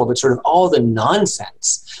getting in trouble, but sort of all the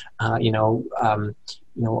nonsense. Our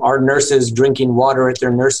nurses drinking water at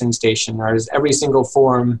their nursing station, or is every single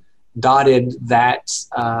form dotted that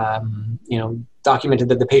documented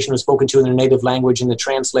that the patient was spoken to in their native language, and the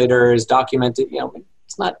translator is documented.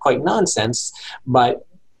 It's not quite nonsense, but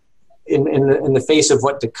in the face of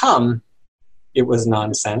what to come, it was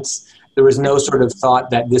nonsense. There was no sort of thought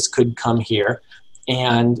that this could come here.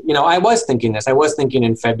 And, I was thinking this. I was thinking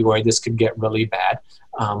in February this could get really bad.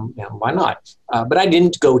 Why not? But I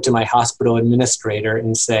didn't go to my hospital administrator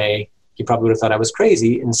and say, he probably would have thought I was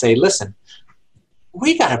crazy, and say, listen,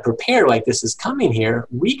 we got to prepare like this is coming here.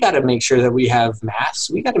 We got to make sure that we have masks.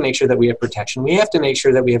 We got to make sure that we have protection. We have to make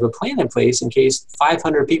sure that we have a plan in place in case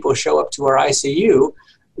 500 people show up to our ICU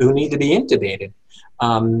who need to be intubated.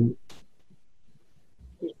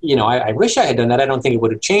 I wish I had done that. I don't think it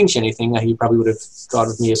would have changed anything. He probably would have thought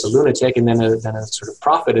of me as a lunatic and then a sort of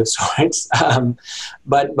prophet of sorts. So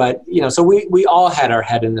we all had our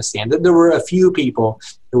head in the sand. There were a few people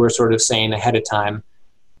who were sort of saying ahead of time,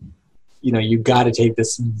 you got to take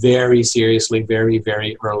this very seriously, very,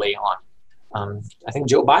 very early on. I think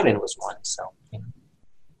Joe Biden was one. So.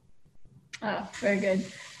 Oh, very good.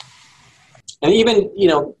 And even,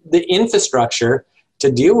 the infrastructure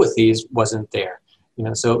to deal with these wasn't there.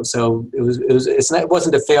 So it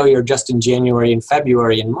wasn't a failure just in January and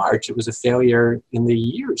February and March. It was a failure in the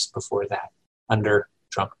years before that under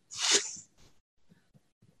Trump.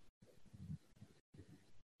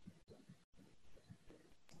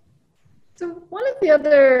 So one of the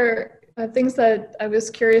other things that I was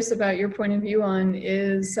curious about your point of view on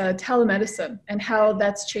is telemedicine and how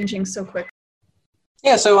that's changing so quickly.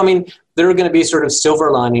 Yeah, so there are going to be sort of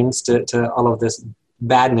silver linings to all of this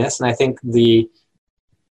badness, and I think the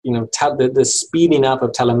speeding up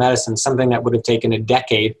of telemedicine, something that would have taken a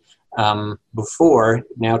decade before,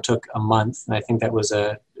 now took a month, and I think that was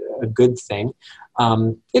a good thing.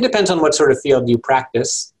 It depends on what sort of field you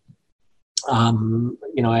practice.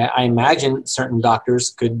 I imagine certain doctors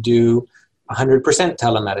could do 100%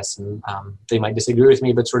 telemedicine. They might disagree with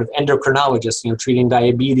me, but sort of endocrinologists, treating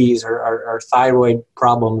diabetes or thyroid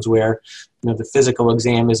problems where, the physical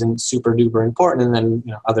exam isn't super duper important. And then,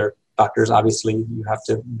 other doctors, obviously you have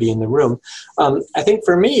to be in the room. I think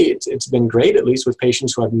for me, it's been great, at least with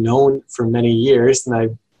patients who I've known for many years, and I,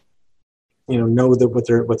 know what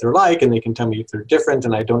they're like, and they can tell me if they're different,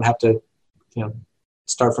 and I don't have to,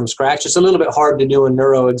 start from scratch. It's a little bit hard to do a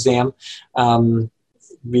neuro exam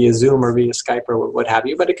via Zoom or via Skype or what have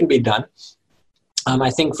you, but it can be done. I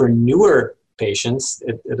think for newer patients,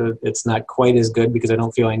 it's not quite as good because I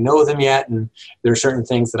don't feel I know them yet, and there are certain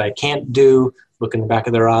things that I can't do. Look in the back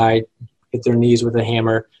of their eye, hit their knees with a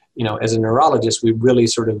hammer. As a neurologist, we really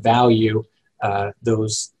sort of value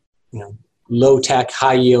those, low-tech,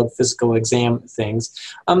 high-yield physical exam things.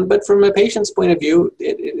 But from a patient's point of view,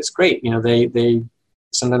 it is great. They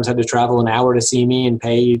sometimes had to travel an hour to see me and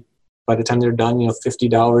pay, by the time they're done,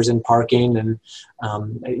 $50 in parking. And,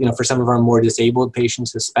 for some of our more disabled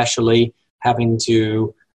patients, especially having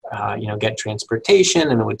to, get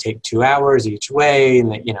transportation, and it would take 2 hours each way.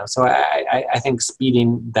 And, so I think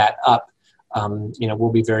speeding that up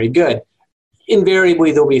will be very good.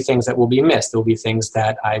 Invariably, there'll be things that will be missed. There'll be things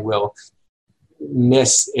that I will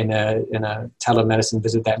miss in a telemedicine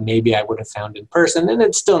visit that maybe I would have found in person, and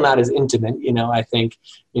it's still not as intimate. I think,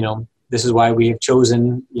 this is why we have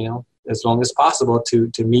chosen, as long as possible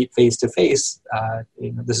to meet face to face.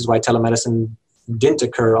 This is why telemedicine didn't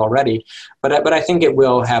occur already, but I think it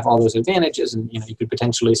will have all those advantages, and you could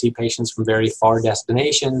potentially see patients from very far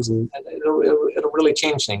destinations, and it'll really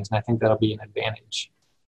change things, and I think that'll be an advantage.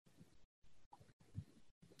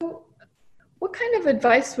 What kind of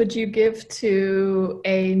advice would you give to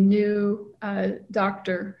a new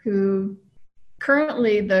doctor who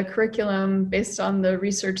currently the curriculum, based on the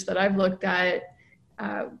research that I've looked at,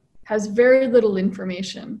 has very little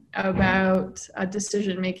information about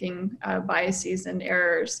decision-making biases and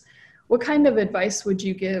errors? What kind of advice would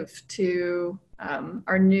you give to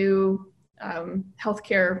our new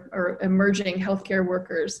healthcare or emerging healthcare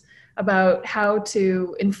workers about how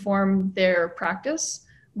to inform their practice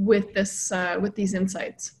with these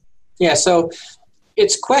insights? Yeah, so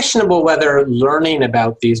it's questionable whether learning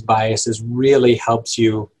about these biases really helps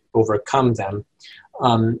you overcome them.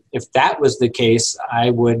 If that was the case,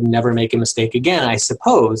 I would never make a mistake again, I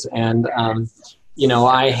suppose. And,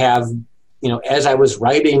 I have, as I was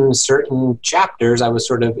writing certain chapters, I was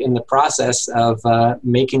sort of in the process of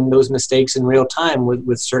making those mistakes in real time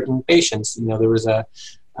with certain patients. There was a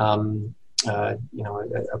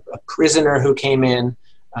prisoner who came in,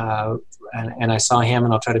 and I saw him,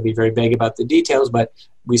 and I'll try to be very vague about the details, but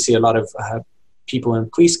we see a lot of people in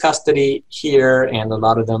police custody here, and a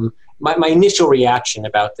lot of them, my initial reaction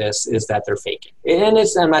about this is that they're faking. And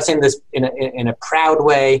I'm not saying this in a proud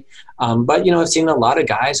way, but, I've seen a lot of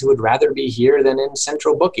guys who would rather be here than in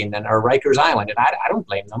central booking or Rikers Island, and I don't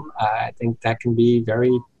blame them. I think that can be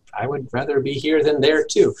I would rather be here than there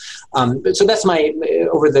too. So that's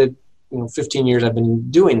over the 15 years I've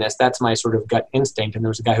been doing this, that's my sort of gut instinct. And there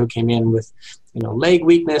was a guy who came in with, leg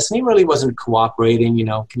weakness, and he really wasn't cooperating.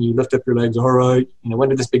 Can you lift up your legs? All right. When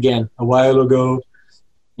did this begin? A while ago.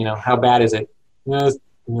 How bad is it? Bad.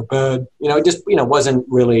 It just, wasn't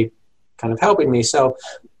really kind of helping me. So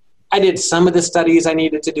I did some of the studies I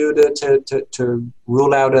needed to do to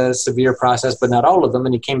rule out a severe process, but not all of them.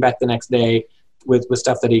 And he came back the next day with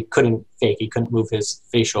stuff that he couldn't fake. He couldn't move his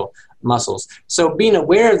facial muscles. So being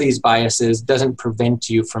aware of these biases doesn't prevent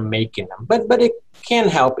you from making them, but it can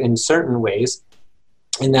help in certain ways.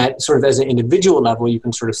 In that sort of as an individual level, you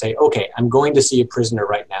can sort of say, okay, I'm going to see a prisoner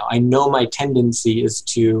right now. I know my tendency is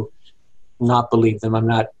to not believe them. I'm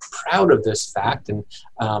not proud of this fact, and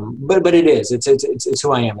but it is. It's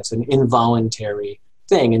who I am. It's an involuntary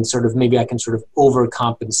thing, and sort of maybe I can sort of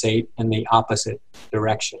overcompensate in the opposite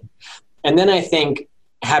direction. And then I think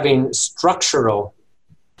having structural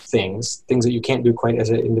things that you can't do quite as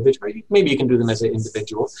an individual, maybe you can do them as an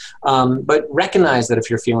individual, but recognize that if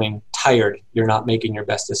you're feeling tired, you're not making your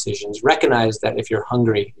best decisions. Recognize that if you're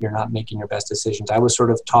hungry, you're not making your best decisions. I was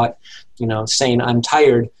sort of taught, saying I'm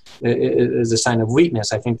tired is a sign of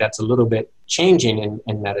weakness. I think that's a little bit changing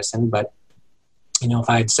in medicine, but if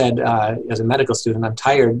I had said as a medical student, I'm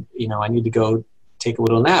tired, I need to go take a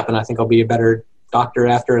little nap, and I think I'll be a better doctor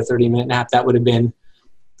after a 30-minute nap, that would have been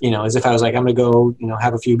as if I was like, I'm going to go,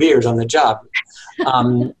 have a few beers on the job.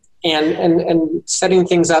 And setting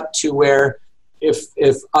things up to where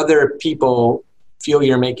if other people feel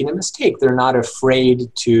you're making a mistake, they're not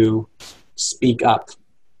afraid to speak up.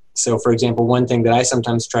 So, for example, one thing that I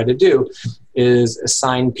sometimes try to do is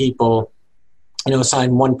assign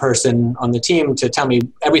one person on the team to tell me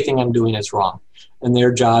everything I'm doing is wrong. And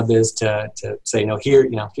their job is to say,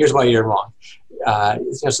 here's why you're wrong.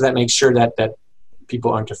 So that makes sure that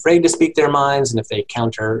people aren't afraid to speak their minds, and if they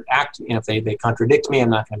counteract, if they contradict me, I'm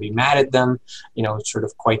not going to be mad at them. It's sort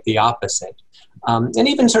of quite the opposite. And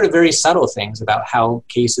even sort of very subtle things about how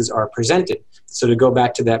cases are presented. So to go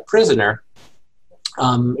back to that prisoner,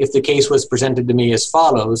 if the case was presented to me as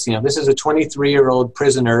follows, this is a 23-year-old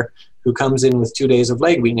prisoner who comes in with 2 days of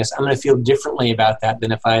leg weakness, I'm going to feel differently about that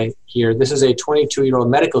than if I hear this is a 22-year-old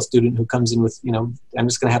medical student who comes in with, I'm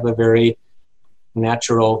just going to have a very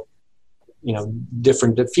natural,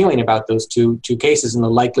 different feeling about those two cases and the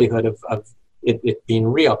likelihood of it being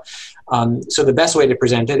real. So the best way to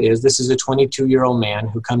present it is this is a 22-year-old man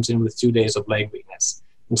who comes in with 2 days of leg weakness.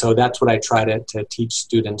 And so that's what I try to teach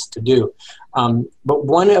students to do. But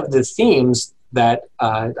one of the themes that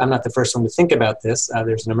I'm not the first one to think about this.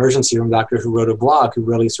 There's an emergency room doctor who wrote a blog who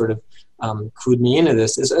really sort of clued me into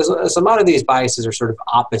this. Is a lot of these biases are sort of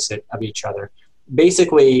opposite of each other.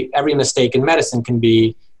 Basically, every mistake in medicine can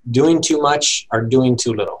be doing too much or doing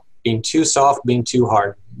too little. being too soft, being too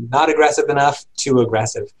hard, not aggressive enough, too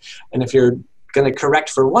aggressive. And if you're going to correct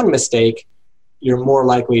for one mistake, you're more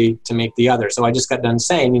likely to make the other. So I just got done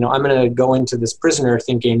saying, I'm going to go into this prisoner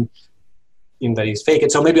thinking that he's faking,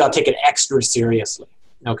 so maybe I'll take it extra seriously,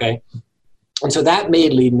 okay? And so that may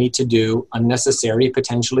lead me to do unnecessary,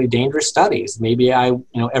 potentially dangerous studies. Maybe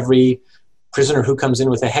every prisoner who comes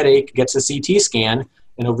in with a headache gets a CT scan,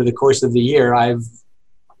 and over the course of the year, I've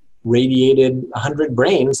radiated 100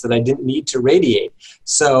 brains that I didn't need to radiate.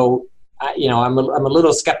 So, I'm a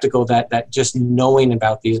little skeptical that just knowing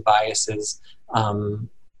about these biases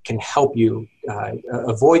can help you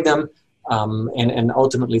avoid them and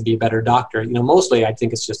ultimately be a better doctor. Mostly I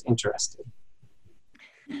think it's just interesting.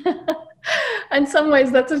 In some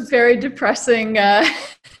ways, that's a very depressing,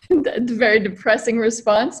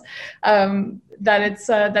 response. That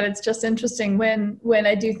it's just interesting when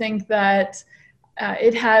I do think that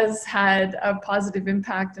it has had a positive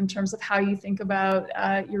impact in terms of how you think about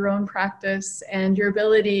your own practice and your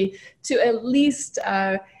ability to at least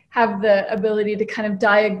have the ability to kind of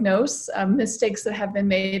diagnose mistakes that have been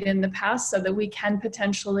made in the past, so that we can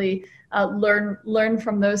potentially learn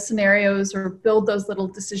from those scenarios or build those little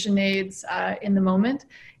decision aids in the moment.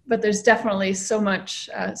 But there's definitely so much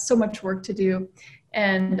work to do.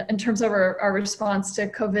 And in terms of our response to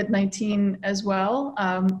COVID-19 as well,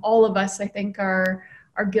 all of us, I think, are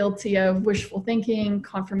guilty of wishful thinking,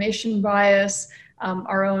 confirmation bias,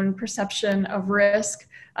 our own perception of risk.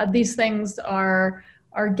 These things are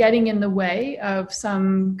getting in the way of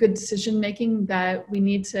some good decision making that we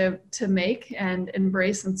need to make and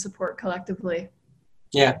embrace and support collectively.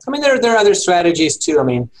 Yeah, there are other strategies too.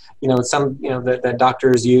 Some that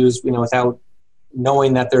doctors use without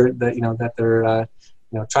knowing that they're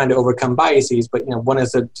trying to overcome biases. But one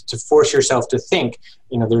is to force yourself to think.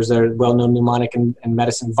 There's a well-known mnemonic in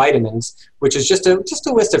medicine, vitamins, which is just a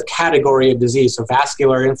list of category of disease. So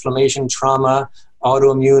vascular, inflammation, trauma,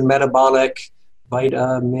 autoimmune, metabolic,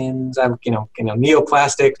 vitamins,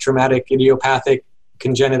 neoplastic, traumatic, idiopathic,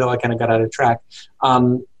 congenital. I kind of got out of track.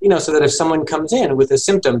 So that if someone comes in with a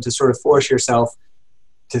symptom, to sort of force yourself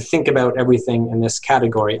to think about everything in this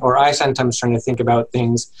category. Or I sometimes trying to think about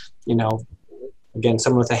things, again,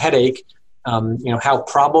 someone with a headache, how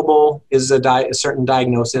probable is a certain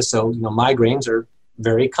diagnosis? So, migraines are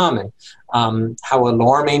very common. How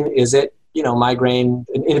alarming is it? An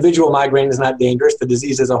individual migraine is not dangerous. The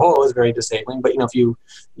disease as a whole is very disabling. But, if you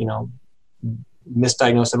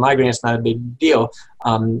misdiagnose a migraine, it's not a big deal.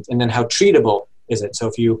 And then how treatable is it? So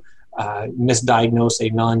if you misdiagnose a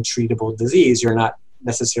non-treatable disease, you're not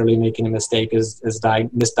necessarily making a mistake as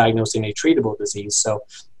misdiagnosing a treatable disease. So,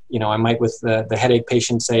 I might with the headache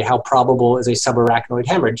patient say, how probable is a subarachnoid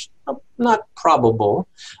hemorrhage? Not probable.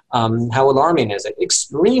 How alarming is it?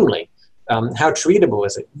 Extremely. How treatable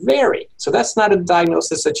is it? Very. So that's not a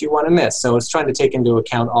diagnosis that you want to miss. So it's trying to take into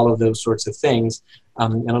account all of those sorts of things.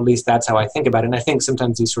 And at least that's how I think about it. And I think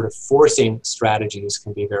sometimes these sort of forcing strategies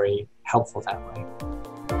can be very helpful that way.